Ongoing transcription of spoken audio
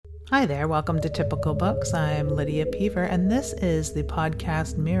Hi there, welcome to Typical Books. I'm Lydia Peaver, and this is the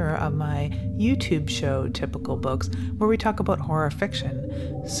podcast mirror of my YouTube show, Typical Books, where we talk about horror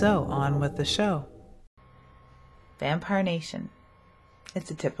fiction. So, on with the show. Vampire Nation.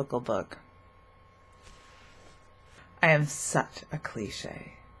 It's a typical book. I am such a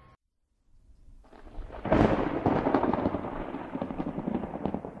cliche.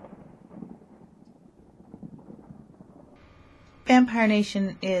 Vampire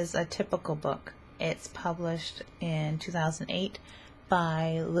Nation is a typical book. It's published in 2008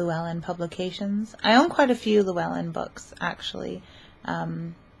 by Llewellyn Publications. I own quite a few Llewellyn books, actually.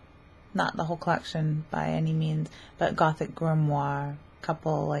 Not the whole collection by any means, but Gothic Grimoire, a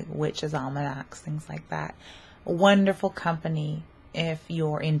couple like Witches' Almanacs, things like that. A wonderful company if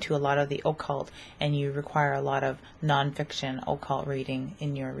you're into a lot of the occult and you require a lot of non-fiction occult reading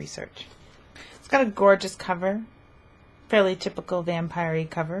in your research. It's got a gorgeous cover. Fairly typical vampire-y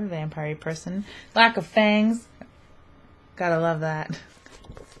cover, vampire-y person. Lack of fangs. Gotta love that.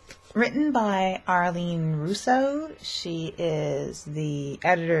 Written by Arlene Russo. She is the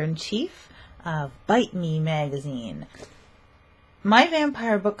editor-in-chief of Bite Me magazine. My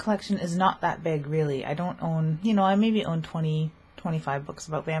vampire book collection is not that big, really. I don't own, I maybe own 25 books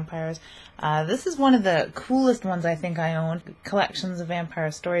about vampires. This is one of the coolest ones I think I own. Collections of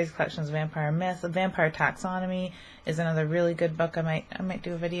vampire stories, collections of vampire myths. A Vampire Taxonomy is another really good book I might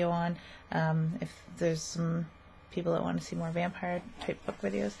do a video on if there's some people that want to see more vampire type book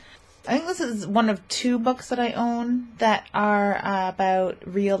videos. I think this is one of two books that I own that are about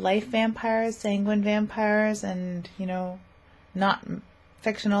real life vampires, sanguine vampires, and not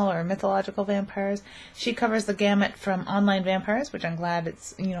fictional or mythological vampires. She covers the gamut from online vampires, which I'm glad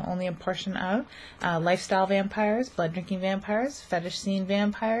it's only a portion of, lifestyle vampires, blood drinking vampires, fetish scene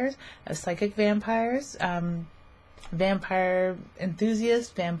vampires, psychic vampires, vampire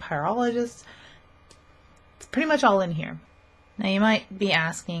enthusiasts, vampirologists. It's pretty much all in here. Now you might be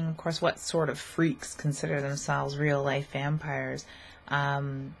asking, of course, what sort of freaks consider themselves real life vampires?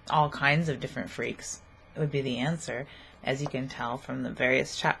 All kinds of different freaks would be the answer, as you can tell from the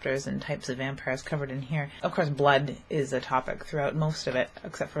various chapters and types of vampires covered in here. Of course, blood is a topic throughout most of it,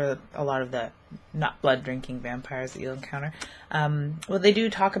 except for a lot of the not blood-drinking vampires that you'll encounter. Well, they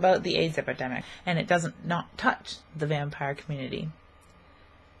do talk about the AIDS epidemic, and it doesn't not touch the vampire community.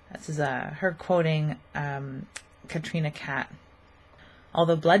 This is her quoting Katrina Catt.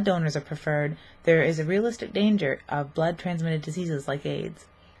 Although blood donors are preferred, there is a realistic danger of blood-transmitted diseases like AIDS.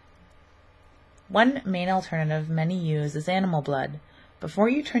 One main alternative many use is animal blood. Before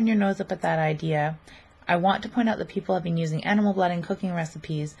you turn your nose up at that idea, I want to point out that people have been using animal blood in cooking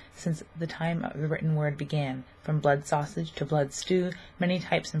recipes since the time of the written word began. From blood sausage to blood stew, many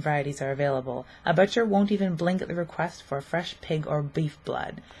types and varieties are available. A butcher won't even blink at the request for fresh pig or beef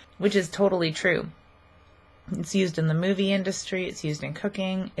blood, which is totally true. It's used in the movie industry, it's used in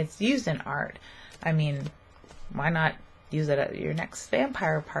cooking, it's used in art. I mean, why not use it at your next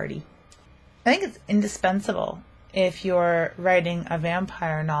vampire party? I think it's indispensable if you're writing a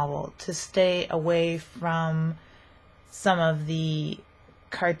vampire novel to stay away from some of the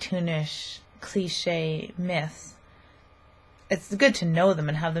cartoonish cliche myths. It's good to know them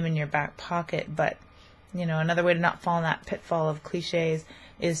and have them in your back pocket, but another way to not fall in that pitfall of cliches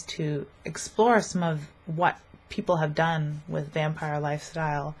is to explore some of what people have done with vampire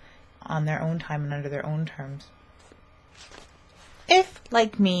lifestyle on their own time and under their own terms. If,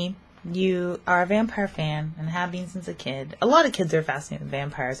 like me, you are a vampire fan and have been since a kid. A lot of kids are fascinated with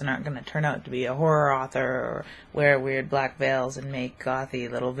vampires and aren't going to turn out to be a horror author or wear weird black veils and make gothy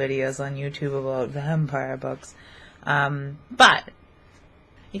little videos on YouTube about vampire books. But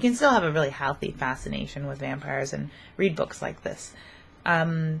you can still have a really healthy fascination with vampires and read books like this.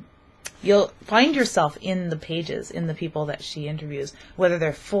 You'll find yourself in the pages, in the people that she interviews, whether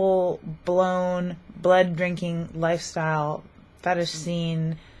they're full-blown, blood-drinking lifestyle, fetish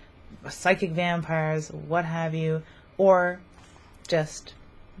scene, psychic vampires, what have you, or just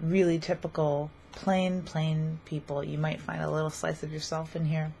really typical, plain people. You might find a little slice of yourself in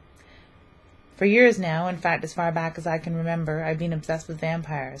here. For years now, in fact, as far back as I can remember, I've been obsessed with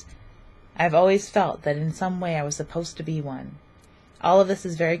vampires. I've always felt that in some way I was supposed to be one. All of this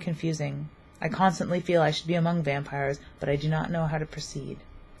is very confusing. I constantly feel I should be among vampires, but I do not know how to proceed.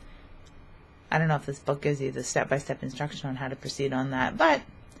 I don't know if this book gives you the step-by-step instruction on how to proceed on that, but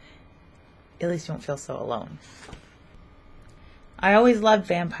at least you won't feel so alone. I always loved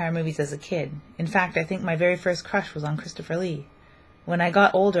vampire movies as a kid. In fact, I think my very first crush was on Christopher Lee. When I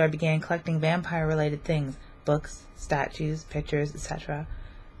got older, I began collecting vampire-related things, books, statues, pictures, etc.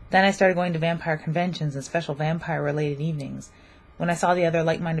 Then I started going to vampire conventions and special vampire-related evenings. when I saw the other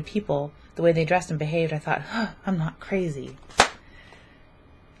like-minded people, the way they dressed and behaved, I thought, I'm not crazy.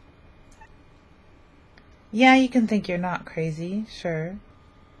 Yeah, you can think you're not crazy, sure.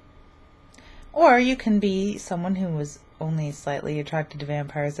 Or you can be someone who was only slightly attracted to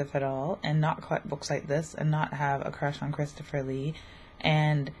vampires, if at all, and not collect books like this, and not have a crush on Christopher Lee,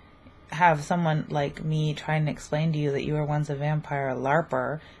 and have someone like me try and explain to you that you were once a vampire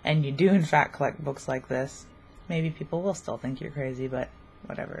LARPer, and you do in fact collect books like this. Maybe people will still think you're crazy, but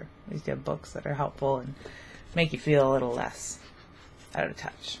whatever. At least you have books that are helpful and make you feel a little less out of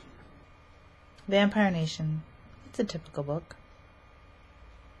touch. Vampire Nation. It's a typical book.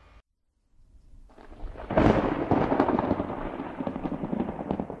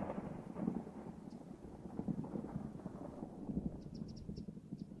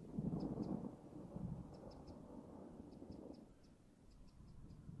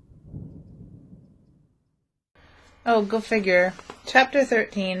 Oh, go figure. Chapter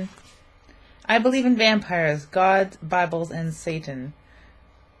 13. I believe in vampires, gods, Bibles, and Satan.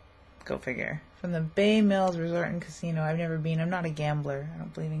 Go figure. From the Bay Mills Resort and Casino. I've never been. I'm not a gambler. I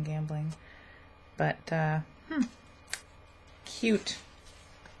don't believe in gambling. But, cute.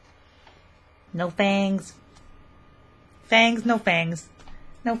 No fangs. Fangs, no fangs.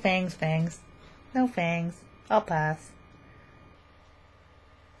 No fangs, fangs. No fangs. I'll pass.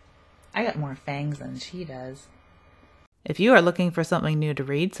 I got more fangs than she does. If you are looking for something new to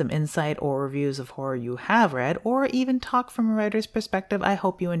read, some insight or reviews of horror you have read, or even talk from a writer's perspective, I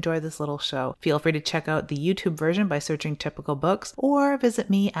hope you enjoy this little show. Feel free to check out the YouTube version by searching Typical Books, or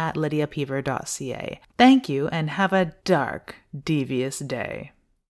visit me at lydiapever.ca. Thank you, and have a dark, devious day.